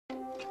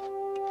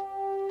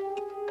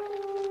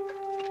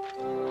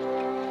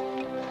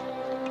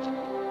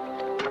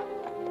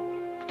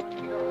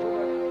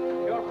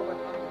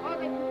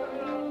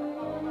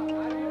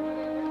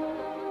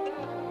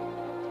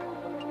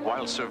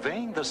While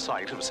surveying the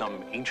site of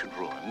some ancient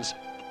ruins,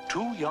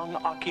 two young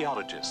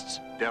archaeologists,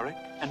 Derek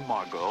and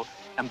Margot,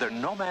 and their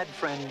nomad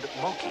friend,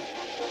 Moki,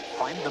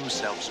 find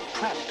themselves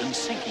trapped and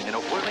sinking in a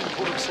whirling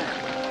pool of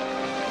sand.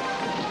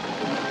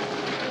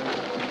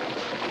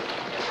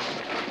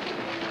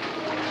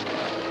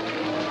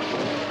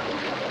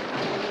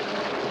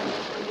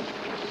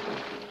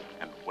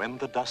 And when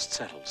the dust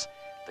settles,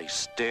 they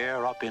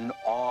stare up in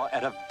awe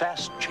at a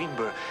vast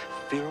chamber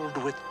filled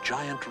with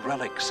giant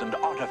relics and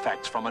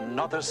artifacts from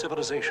another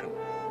civilization.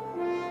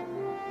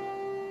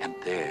 And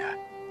there,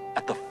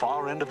 at the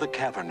far end of the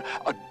cavern,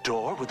 a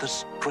door with a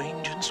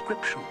strange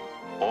inscription.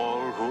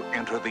 All who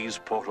enter these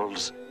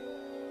portals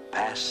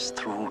pass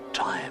through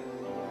time.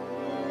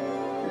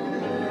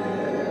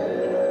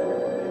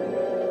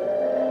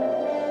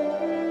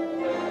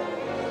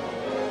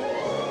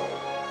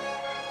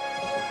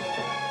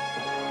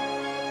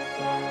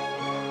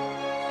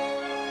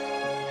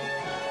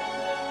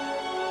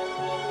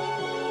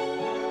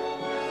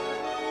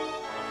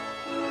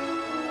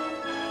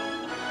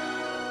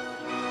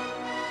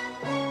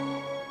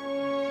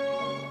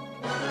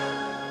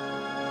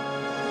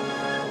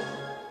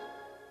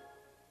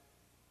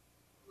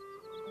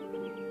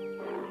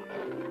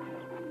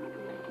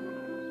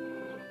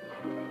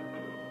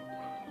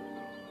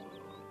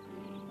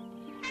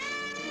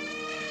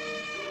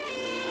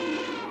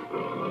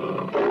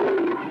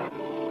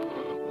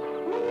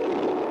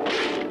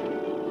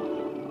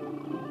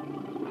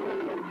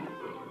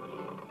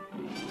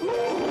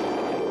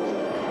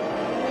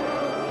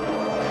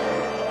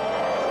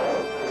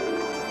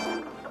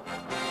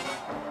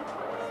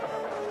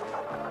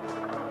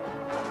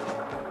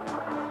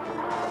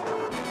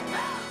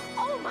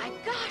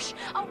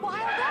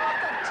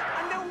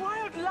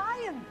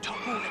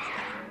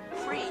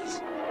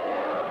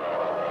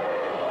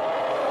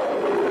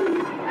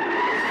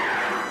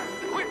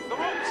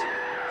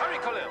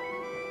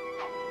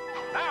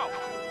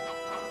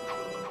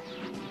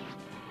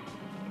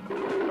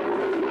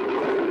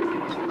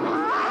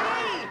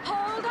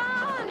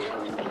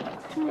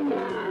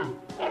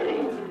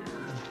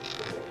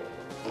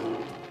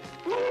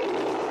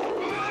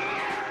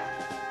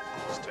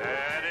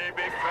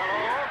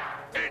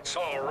 It's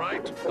all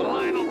right. The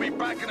lion will be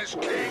back in his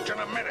cage in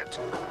a minute.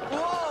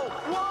 Whoa!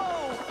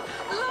 Whoa!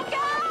 Look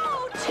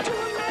out! Too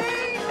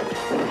late!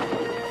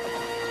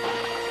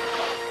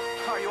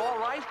 Are you all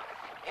right?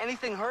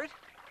 Anything hurt?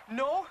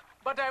 No,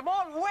 but I'm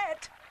all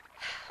wet.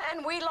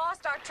 And we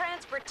lost our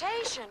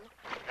transportation.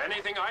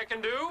 Anything I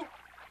can do?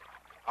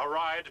 A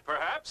ride,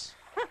 perhaps?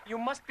 You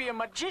must be a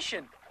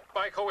magician.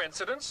 By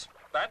coincidence,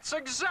 that's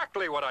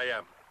exactly what I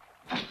am.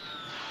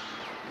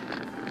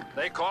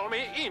 They call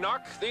me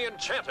Enoch the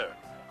Enchanter.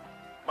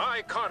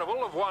 My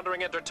carnival of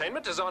wandering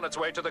entertainment is on its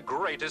way to the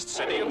greatest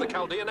city of the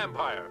Chaldean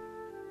Empire,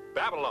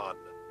 Babylon.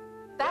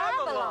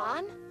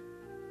 Babylon?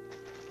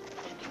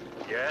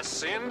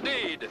 Yes,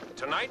 indeed.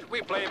 Tonight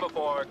we play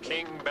before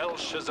King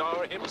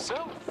Belshazzar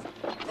himself.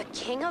 The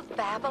King of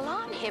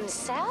Babylon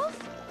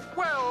himself?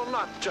 Well,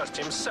 not just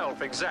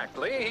himself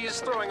exactly.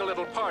 He's throwing a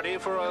little party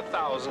for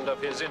 1,000 of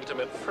his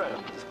intimate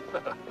friends.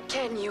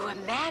 Can you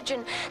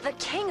imagine the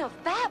King of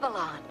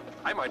Babylon?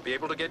 I might be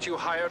able to get you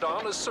hired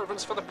on as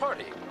servants for the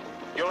party.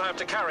 You'll have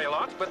to carry a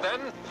lot, but then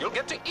you'll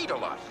get to eat a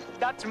lot.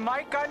 That's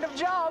my kind of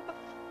job.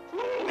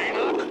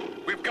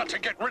 Enoch, we've got to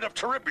get rid of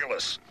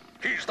Terribulus.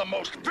 He's the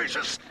most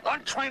vicious,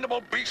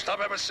 untrainable beast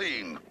I've ever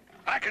seen.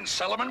 I can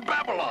sell him in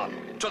Babylon,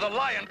 to the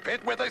lion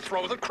pit where they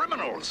throw the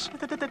criminals.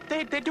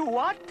 They do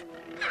what?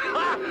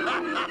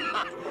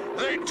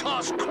 They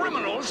toss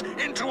criminals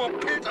into a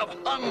pit of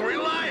hungry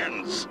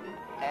lions.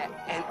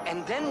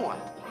 And then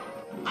what?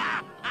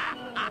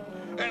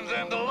 And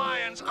then the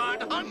lions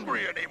aren't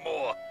hungry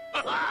anymore.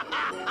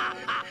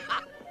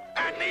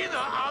 And neither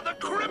are the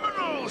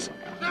criminals.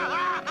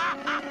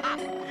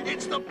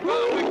 It's the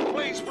perfect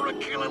place for a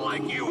killer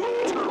like you,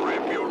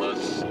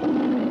 Terribulus.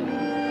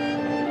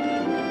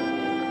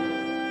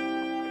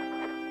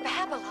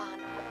 Babylon.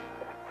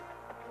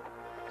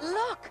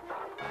 Look,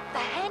 the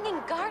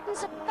Hanging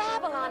Gardens of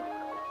Babylon.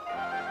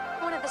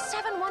 One of the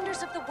 7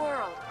 wonders of the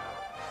world.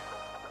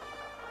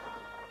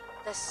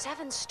 The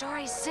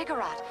 7-story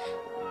ziggurat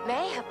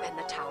may have been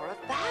the Tower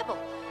of Babel.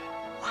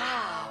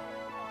 Wow.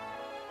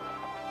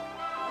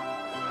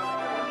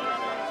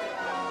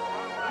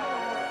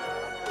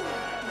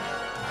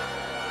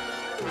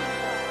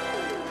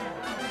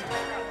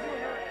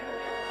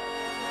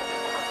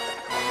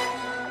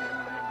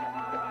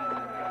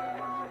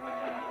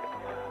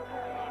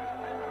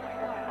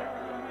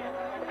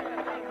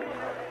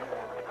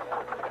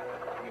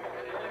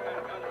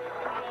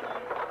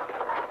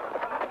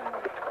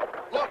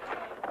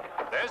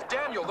 There's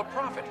Daniel the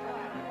prophet,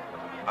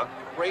 a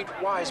great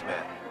wise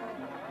man.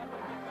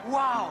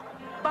 Wow,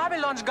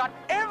 Babylon's got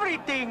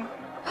everything.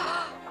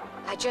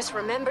 I just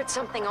remembered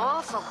something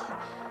awful.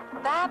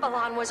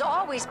 Babylon was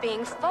always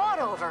being fought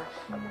over.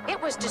 It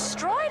was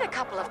destroyed a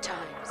couple of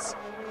times.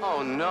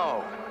 Oh,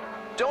 no.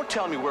 Don't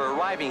tell me we're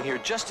arriving here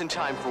just in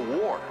time for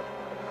war.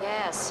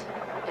 Yes,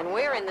 And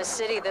we're in the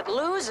city that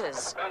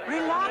loses.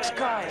 Relax,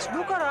 guys.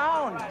 Look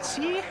around.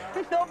 See?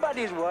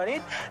 Nobody's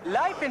worried.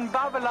 Life in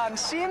Babylon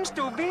seems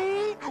to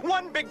be...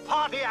 One big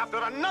party after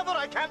another.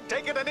 I can't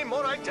take it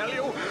anymore, I tell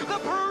you. The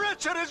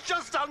pressure is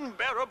just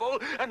unbearable,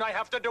 and I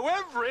have to do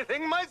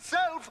everything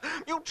myself.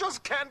 You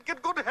just can't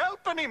get good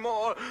help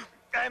anymore.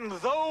 And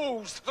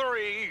those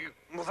three,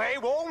 they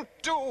won't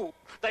do.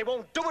 They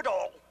won't do it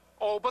all.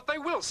 Oh, but they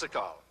will,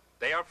 Sakal.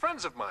 They are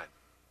friends of mine.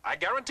 I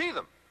guarantee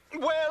them.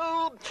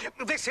 Well,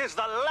 this is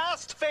the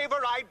last favor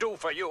I do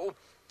for you.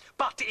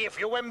 But if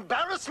you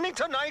embarrass me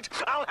tonight,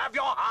 I'll have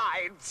your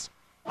hides.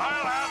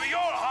 I'll have your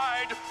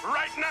hide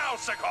right now,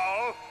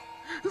 Sakal.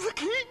 The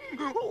king?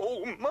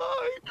 Oh,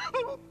 my.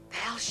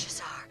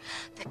 Belshazzar,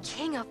 the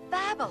king of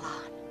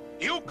Babylon.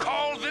 You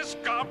call this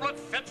goblet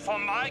fit for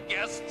my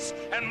guests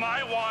and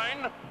my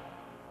wine?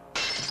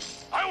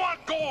 I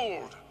want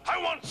gold.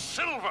 I want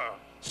silver.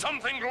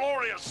 Something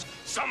glorious.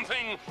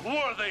 Something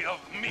worthy of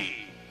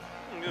me.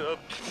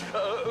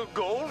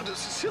 Gold,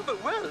 silver,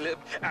 well,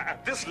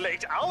 at this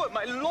late hour,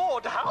 my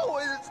lord, how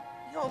is...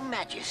 Your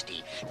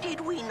Majesty, did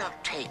we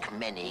not take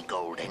many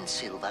gold and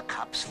silver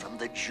cups from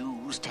the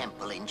Jews'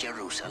 temple in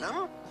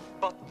Jerusalem?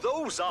 But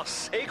those are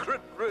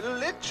sacred,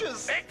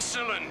 religious...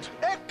 Excellent!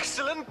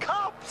 Excellent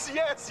cups,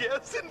 yes,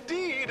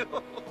 indeed.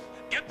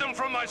 Get them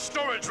from my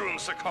storage room,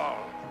 Sakal.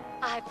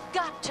 I've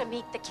got to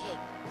meet the king.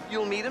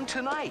 You'll meet him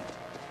tonight.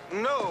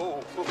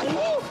 No.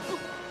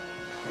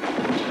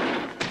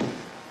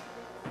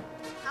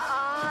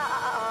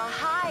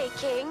 Hi,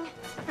 King.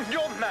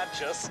 Your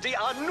Majesty,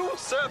 our new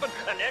servant,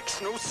 an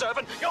ex-new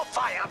servant, you're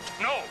fired.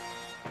 No,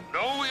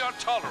 we are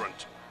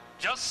tolerant.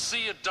 Just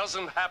see it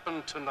doesn't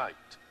happen tonight.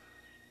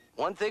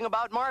 One thing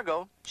about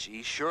Margot,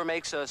 she sure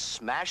makes a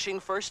smashing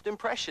first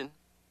impression.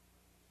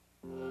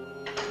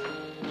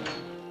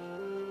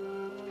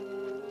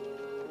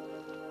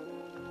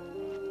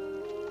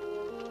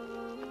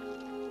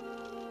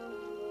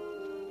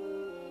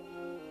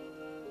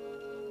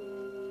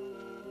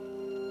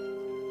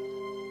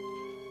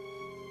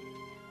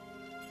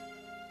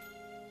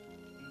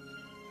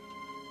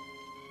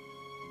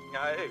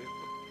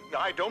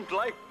 I don't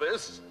like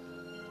this.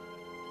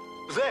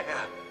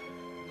 There.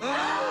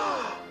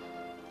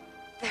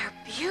 They're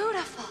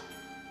beautiful.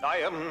 I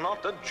am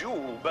not a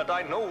Jew, but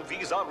I know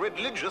these are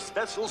religious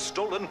vessels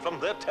stolen from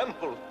their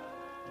temple.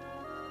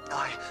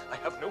 I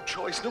have no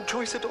choice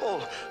at all.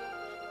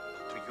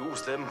 To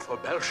use them for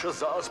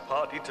Belshazzar's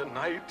party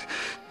tonight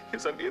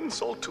is an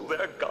insult to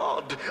their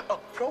god, a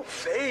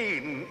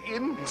profane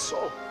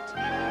insult.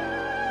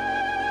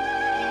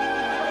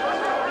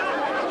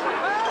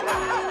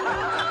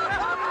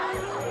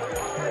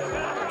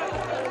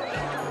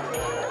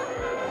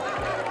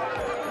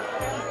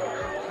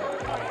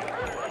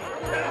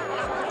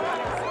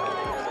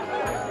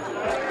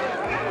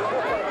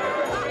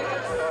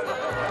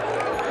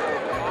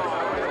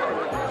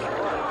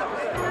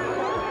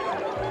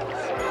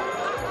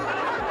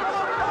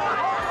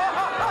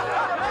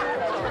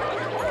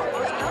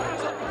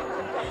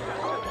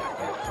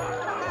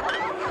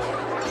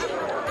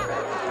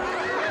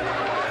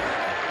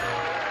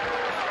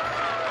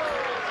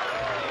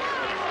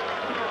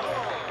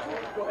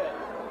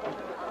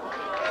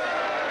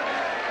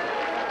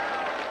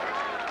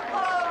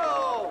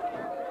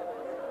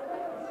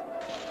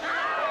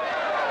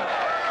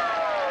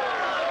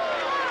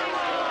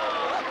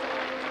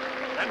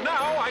 And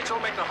now I shall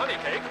make the honey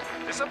cake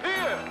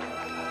disappear.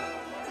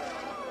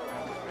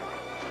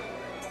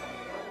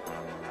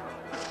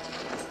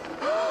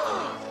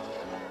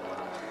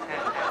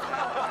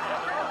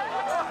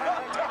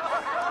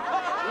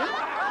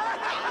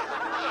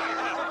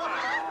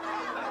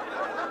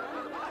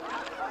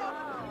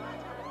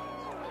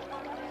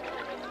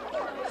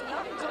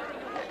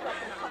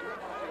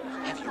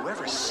 Have you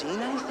ever seen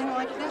anything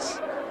like this?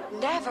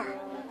 Never.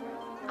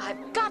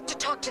 I've got to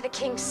talk to the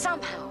king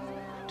somehow.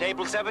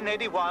 Table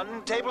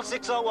 781, table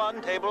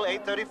 601, table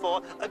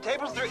 834,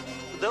 table 3.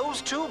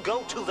 Those two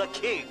go to the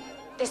king.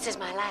 This is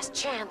my last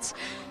chance.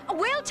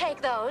 We'll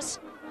take those.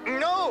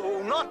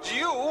 No, not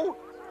you.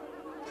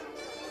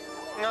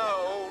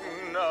 No.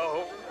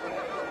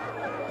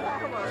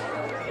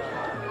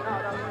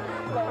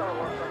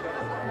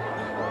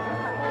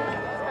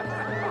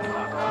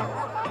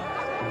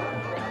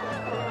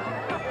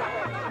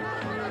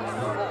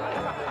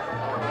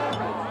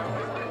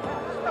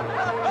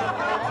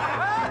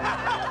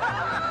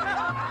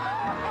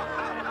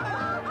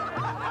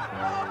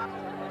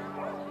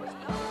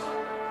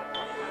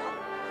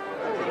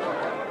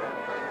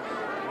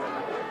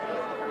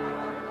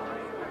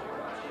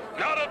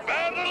 Not a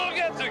bad little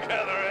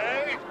get-together,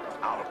 eh?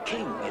 Our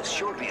king is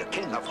surely a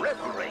king of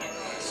revelry.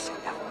 If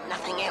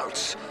nothing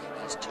else,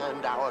 he's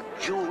turned our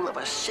jewel of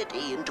a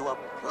city into a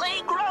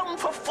playground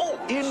for fools.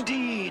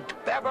 Indeed,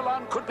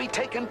 Babylon could be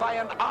taken by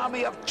an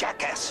army of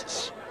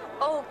jackasses.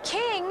 Oh,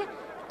 King.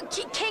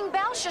 King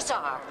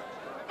Belshazzar.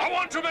 I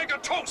want to make a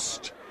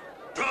toast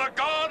to the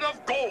god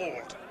of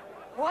gold.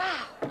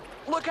 Wow.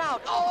 Look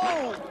out!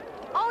 Oh!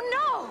 Oh,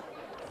 no!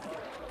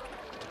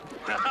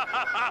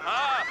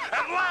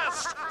 At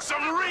last,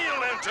 some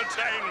real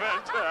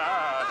entertainment.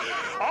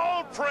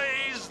 All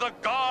praise the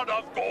god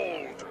of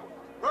gold.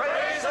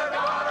 Praise the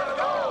god of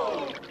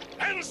gold!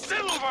 And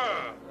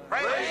silver.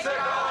 Praise the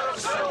god of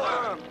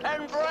silver!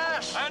 And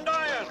brass. And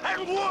iron.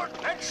 And wood.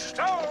 And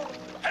stone.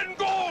 And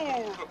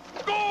gold.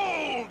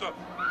 Gold!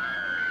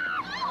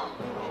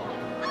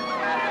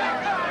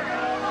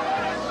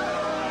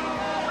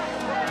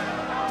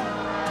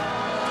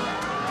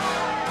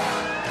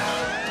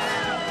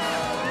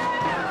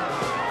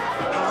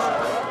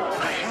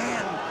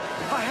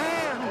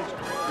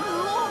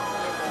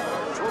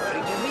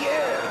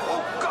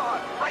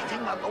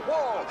 On the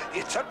wall.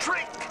 It's a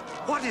trick.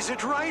 What is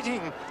it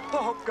writing?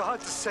 Oh,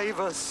 God, save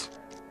us.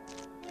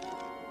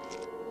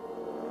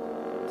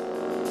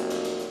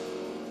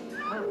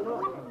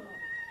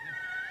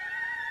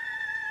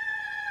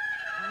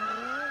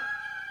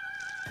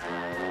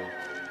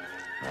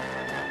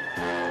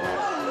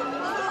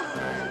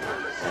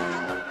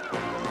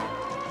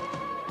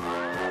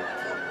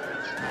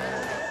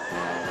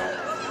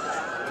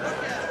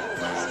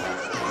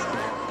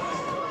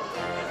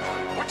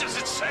 What does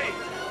it say?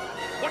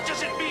 What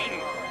does it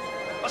mean?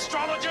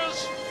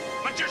 Astrologers?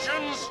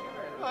 Magicians?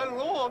 My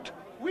lord,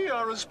 we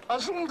are as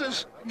puzzled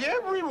as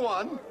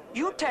everyone.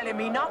 You telling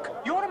me, Enoch?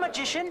 You're a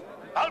magician?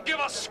 I'll give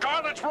a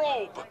scarlet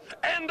robe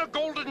and a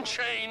golden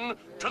chain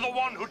to the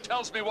one who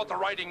tells me what the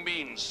writing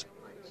means.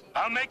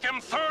 I'll make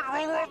him third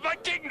ruler of my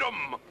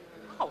kingdom.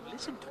 Oh,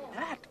 listen to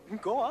that.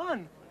 Go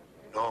on.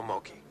 No,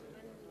 Moki.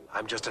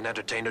 I'm just an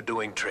entertainer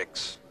doing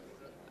tricks.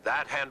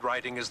 That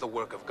handwriting is the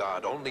work of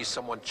God. Only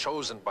someone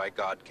chosen by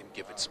God can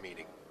give its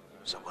meaning.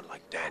 Someone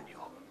like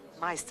Daniel.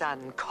 My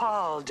son,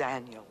 call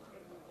Daniel.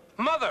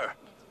 Mother!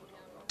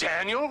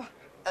 Daniel?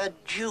 A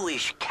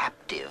Jewish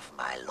captive,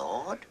 my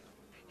lord.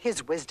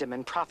 His wisdom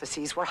and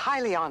prophecies were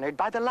highly honored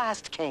by the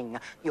last king,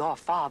 your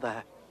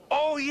father.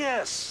 Oh,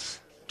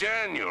 yes.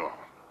 Daniel.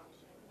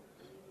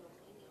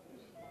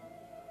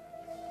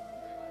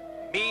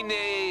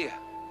 Mene,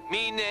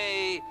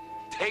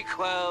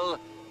 Tekel,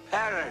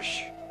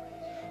 perish.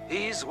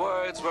 These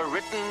words were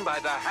written by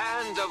the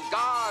hand of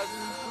God.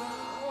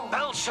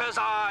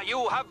 Belshazzar,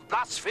 you have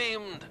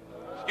blasphemed.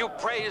 You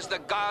praised the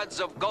gods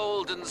of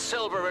gold and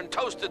silver and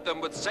toasted them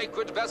with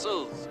sacred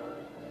vessels.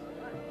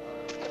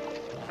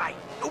 I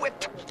knew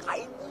it.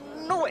 I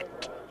knew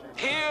it.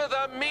 Hear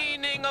the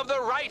meaning of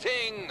the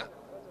writing.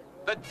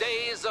 The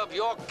days of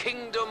your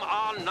kingdom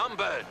are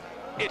numbered.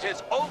 It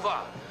is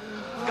over.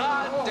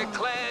 God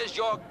declares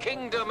your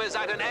kingdom is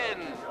at an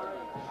end.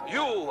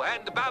 You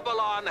and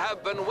Babylon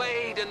have been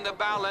weighed in the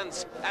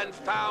balance and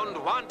found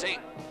wanting.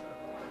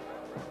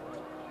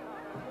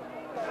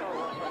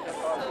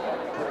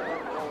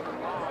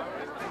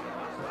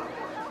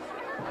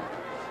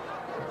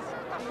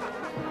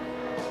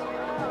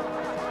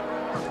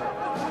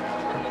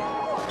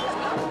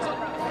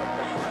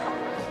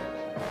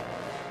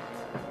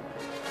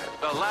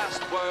 The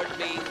last word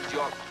means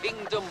your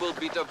kingdom will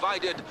be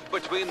divided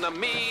between the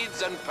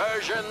Medes and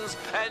Persians,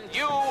 and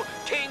you,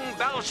 King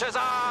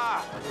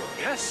Belshazzar,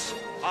 Yes?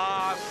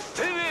 are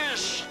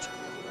finished.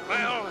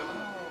 Well,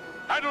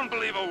 I don't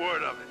believe a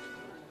word of it.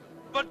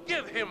 But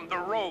give him the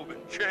robe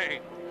and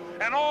chain.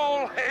 And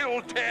all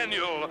hail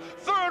Daniel,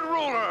 third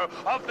ruler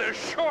of this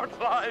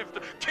short-lived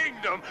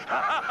kingdom.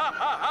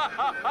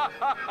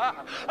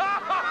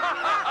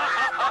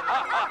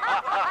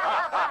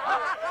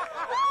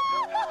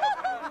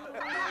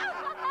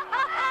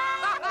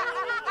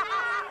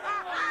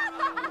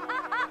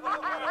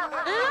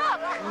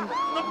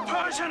 The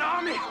Persian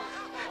army!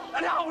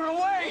 An hour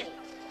away!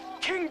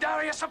 King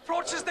Darius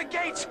approaches the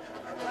gates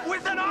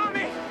with an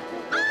army!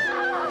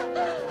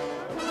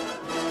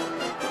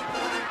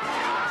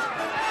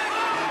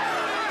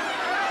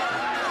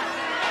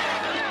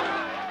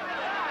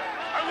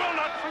 I will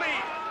not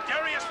flee.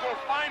 Darius will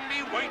find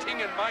me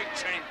waiting in my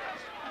chambers.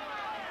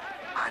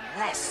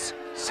 Unless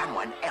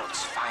someone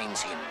else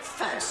finds him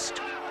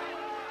first.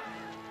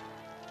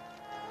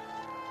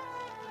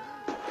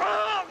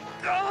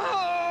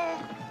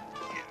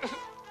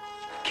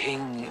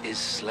 King is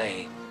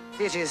slain.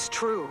 It is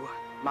true,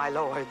 my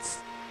lords.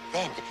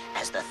 Then,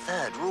 as the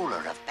third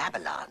ruler of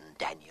Babylon,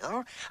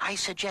 Daniel, I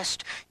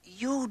suggest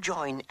you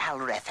join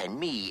Alreth and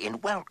me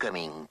in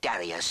welcoming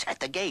Darius at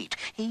the gate.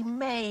 He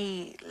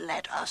may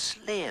let us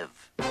live.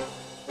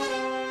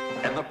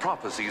 And the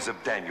prophecies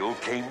of Daniel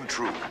came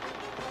true.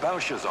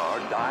 Belshazzar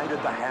died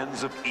at the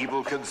hands of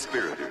evil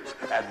conspirators,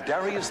 and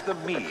Darius the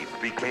Mede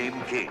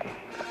became king.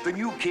 The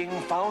new king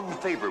found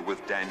favor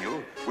with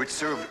Daniel, which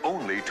served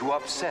only to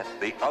upset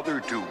the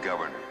other two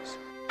governors.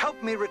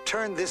 Help me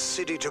return this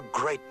city to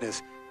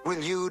greatness.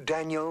 Will you,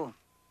 Daniel?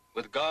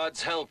 With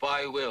God's help,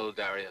 I will,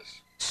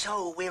 Darius.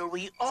 So will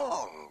we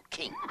all,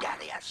 King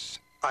Darius.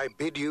 I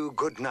bid you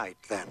good night,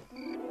 then.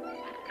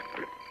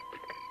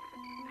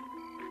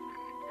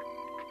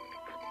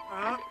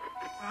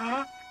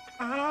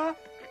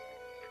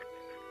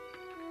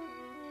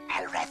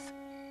 Alreth,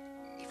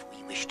 if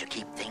we wish to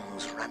keep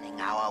things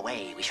running our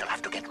way, we shall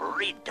have to get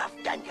rid of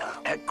Daniel.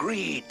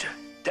 Agreed.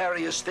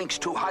 Darius thinks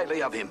too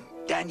highly of him.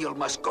 Daniel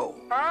must go.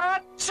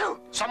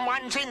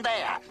 Someone's in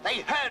there.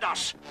 They heard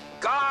us.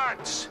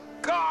 Guards!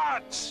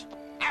 Guards!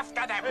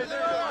 After them.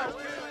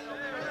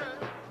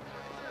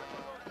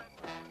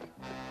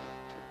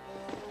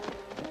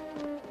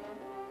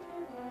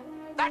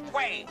 That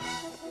way.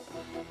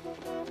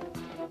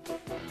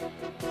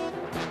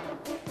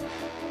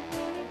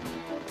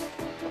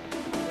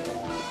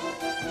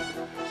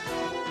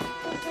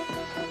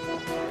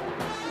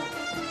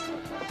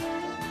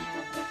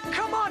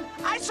 Come on!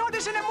 I saw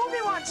this in a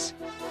movie once!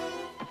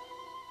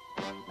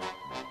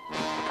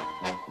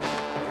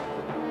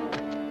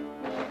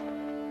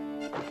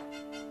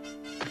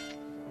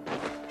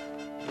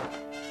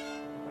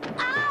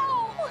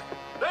 Ow!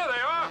 There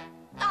they are!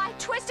 I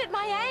twisted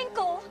my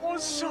ankle. Oh,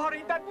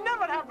 sorry. That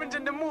never happens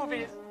in the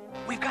movies.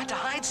 We've got to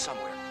hide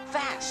somewhere.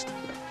 Fast.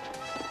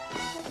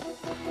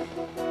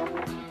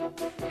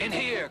 In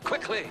here,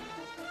 quickly!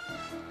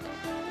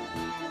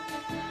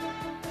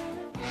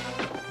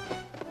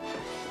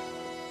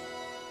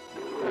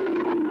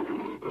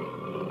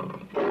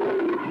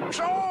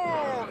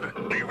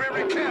 Sold! Be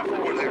very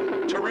careful with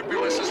him.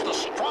 Terribulus is the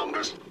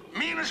strongest,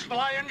 meanest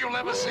lion you'll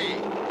ever see.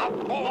 A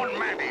born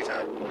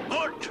man-eater.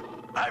 Good.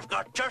 I've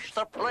got just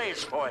the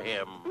place for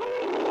him.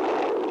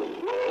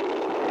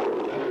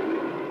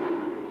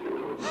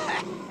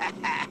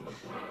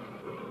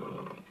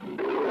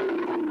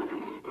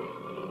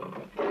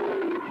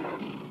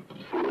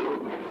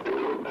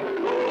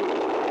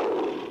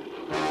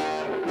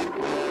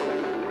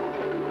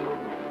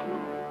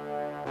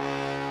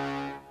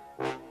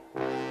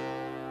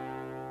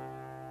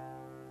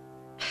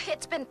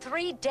 It's been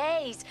 3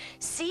 days.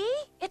 See?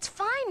 It's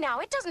fine now.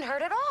 It doesn't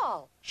hurt at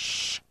all.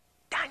 Shh!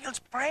 Daniel's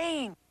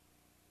praying.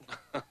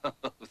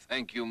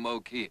 Thank you,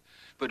 Moki.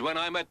 But when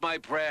I'm at my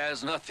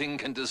prayers, nothing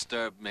can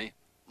disturb me.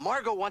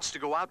 Margot wants to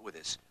go out with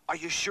us. Are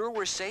you sure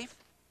we're safe?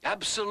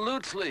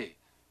 Absolutely.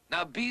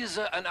 Now,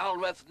 Biza and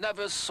Alreth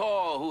never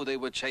saw who they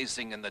were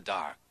chasing in the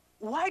dark.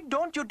 Why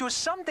don't you do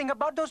something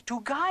about those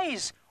two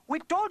guys? We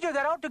told you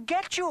they're out to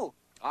get you.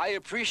 I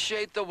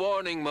appreciate the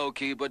warning,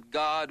 Moki, but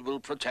God will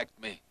protect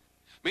me.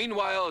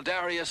 Meanwhile,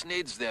 Darius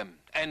needs them,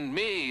 and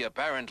me,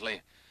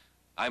 apparently.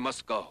 I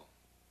must go.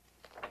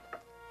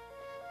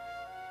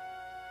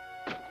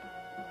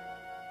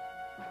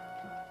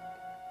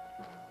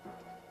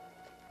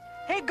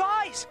 Hey,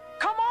 guys!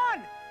 Come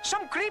on!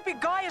 Some creepy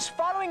guy is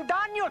following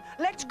Daniel.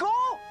 Let's go!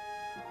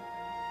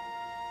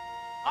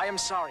 I am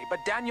sorry,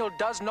 but Daniel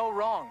does no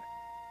wrong.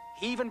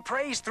 He even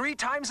prays 3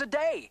 times a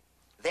day.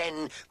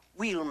 Then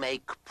we'll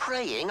make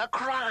praying a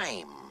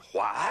crime.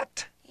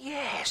 What?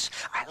 Yes,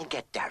 I'll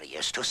get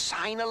Darius to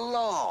sign a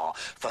law.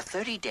 For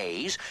 30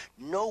 days,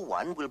 no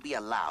one will be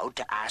allowed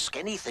to ask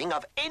anything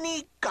of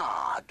any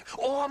god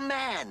or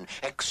man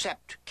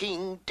except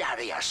King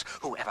Darius.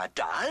 Whoever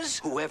does,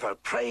 Whoever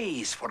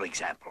prays, for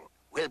example.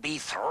 will be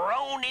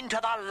thrown into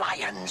the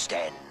lion's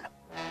den.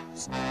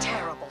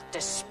 Terrible,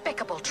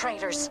 despicable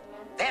traitors.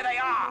 There they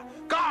are!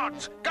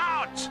 Guards!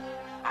 Guards!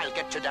 I'll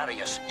get to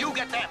Darius. You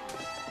get them.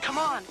 Come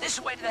on, this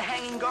way to the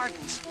Hanging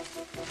Gardens.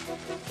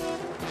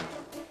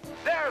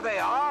 There they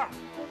are!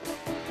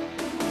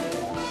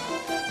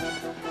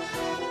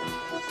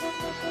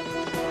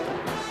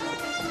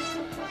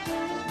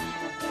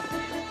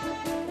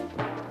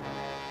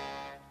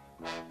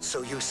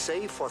 So you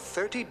say for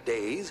 30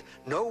 days,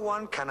 no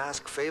one can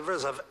ask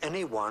favors of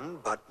anyone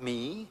but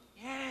me?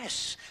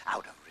 Yes,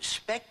 out of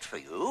respect for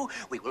you,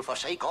 we will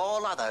forsake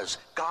all others,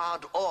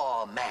 god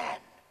or man.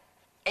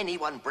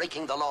 Anyone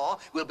breaking the law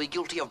will be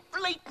guilty of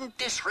blatant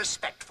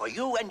disrespect for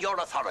you and your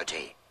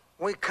authority.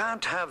 We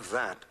can't have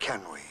that,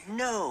 can we?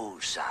 No,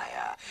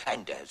 sire.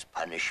 And as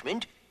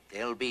punishment,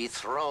 they'll be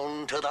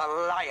thrown to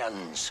the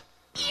lions.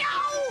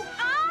 Yow!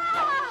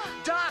 Ah!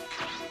 Duck!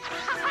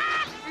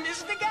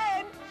 Missed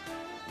again!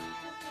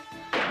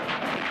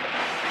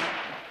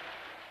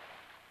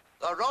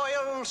 The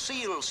royal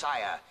seal,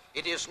 sire.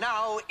 It is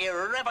now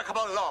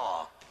irrevocable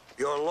law.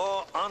 Your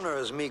law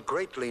honors me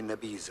greatly,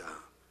 Nebiza.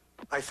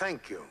 I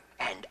thank you.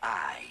 And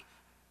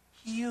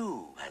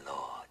you, my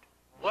lord.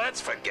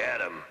 Let's forget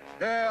him.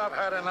 Yeah, I've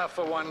had enough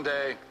for one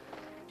day.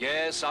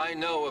 Yes, I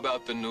know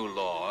about the new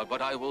law,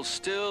 but I will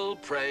still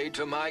pray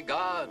to my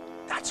God.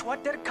 That's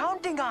what they're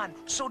counting on,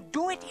 so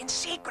do it in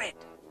secret.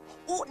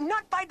 Oh,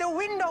 not by the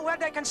window where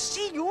they can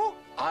see you.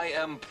 I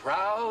am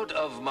proud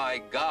of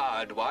my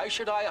God. Why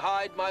should I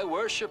hide my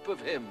worship of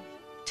him?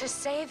 To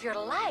save your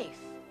life.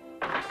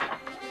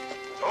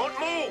 Don't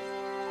move!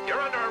 You're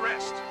under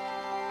arrest.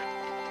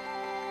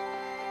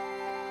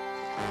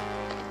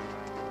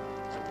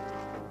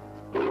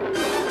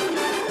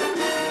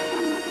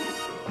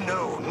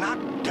 No,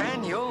 not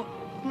Daniel.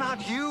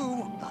 Not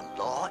you. The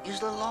law is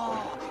the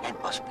law and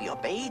must be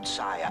obeyed,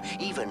 sire,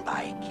 even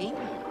by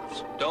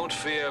kings. Don't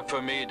fear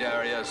for me,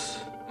 Darius.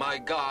 My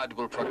God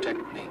will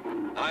protect me.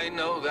 I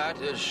know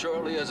that as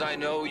surely as I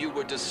know you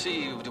were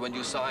deceived when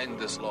you signed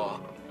this law.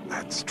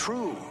 That's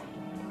true.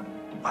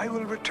 I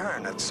will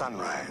return at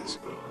sunrise.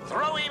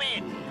 Throw him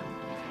in!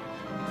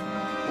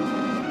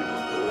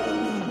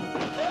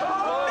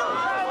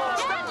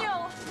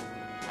 Daniel!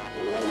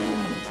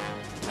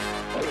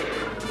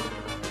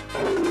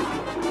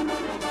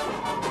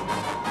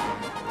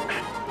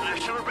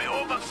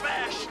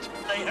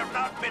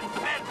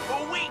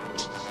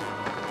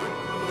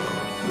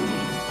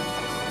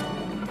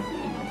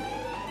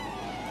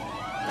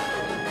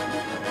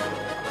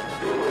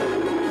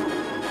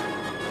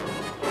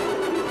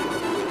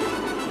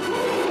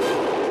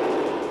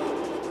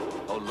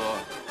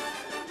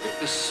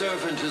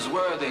 servant is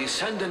worthy.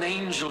 Send an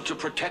angel to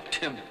protect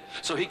him,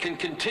 so he can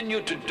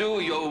continue to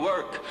do your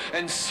work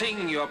and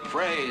sing your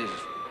praise.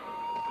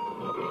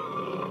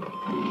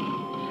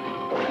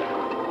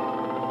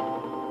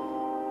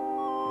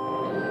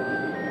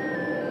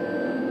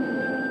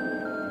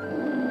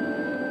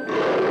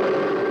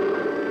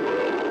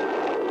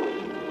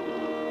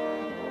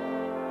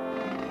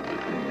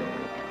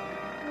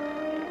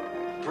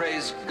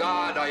 Praise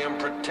God, I am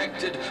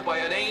protected by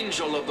an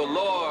angel of the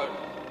Lord.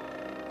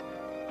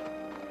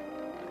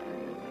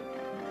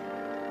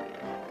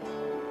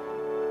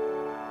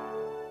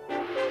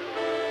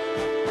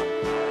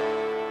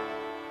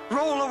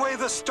 Roll away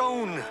the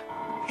stone!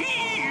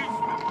 Heave!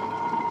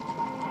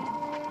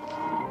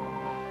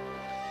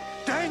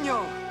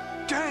 Daniel!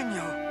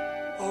 Daniel!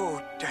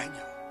 Oh,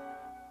 Daniel.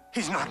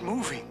 He's not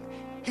moving.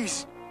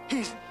 He's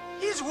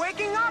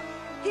waking up!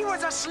 He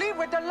was asleep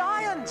with the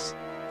lions!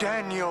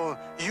 Daniel,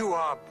 you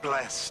are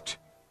blessed.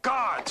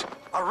 Guards,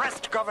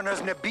 arrest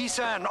Governors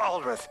Nebisa and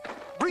Aldrich.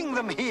 Bring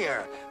them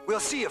here. We'll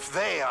see if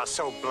they are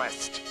so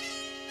blessed.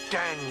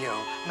 Daniel,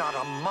 not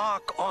a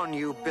mark on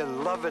you,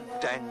 beloved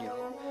Daniel.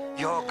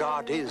 Your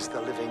God is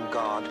the living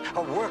God,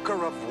 a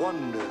worker of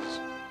wonders.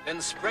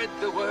 And spread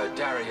the word,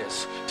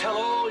 Darius. Tell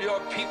all your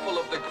people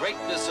of the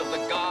greatness of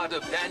the God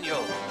of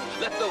Daniel.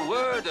 Let the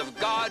word of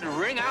God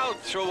ring out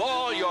through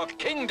all your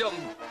kingdom.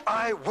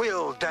 I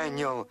will,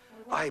 Daniel.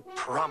 I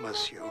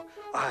promise you,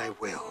 I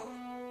will.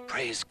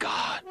 Praise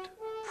God.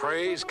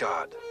 Praise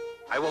God.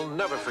 I will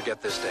never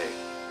forget this day.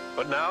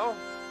 But now,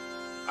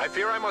 I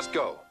fear I must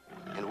go.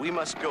 And we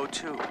must go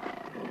too.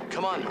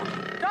 Come on, Moki.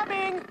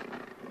 Coming!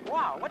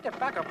 Wow, what a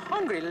pack of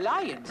hungry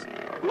lions!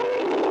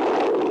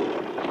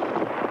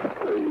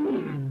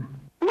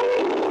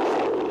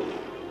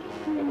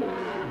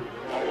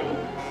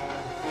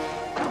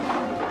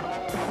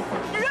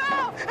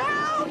 No! Help!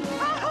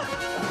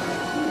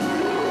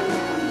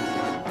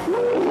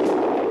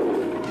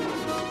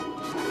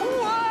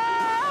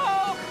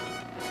 Whoa!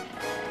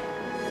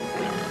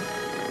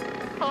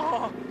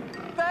 Oh,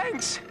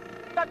 thanks!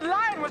 That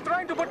lion was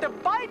trying to put a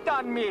bite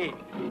on me!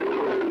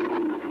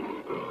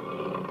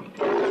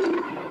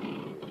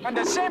 And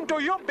the same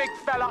to you, big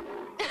fella!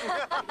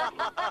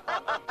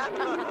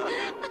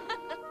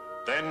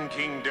 Then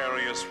King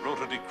Darius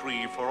wrote a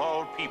decree for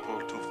all people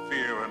to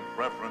fear and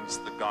reverence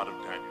the God of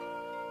Daniel.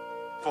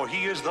 For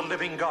he is the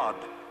living God,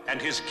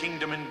 and his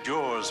kingdom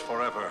endures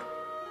forever.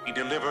 He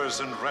delivers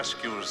and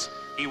rescues.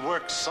 He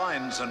works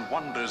signs and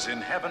wonders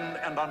in heaven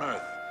and on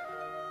earth.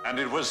 And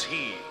it was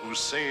he who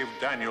saved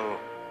Daniel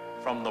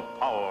from the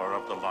power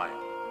of the lion.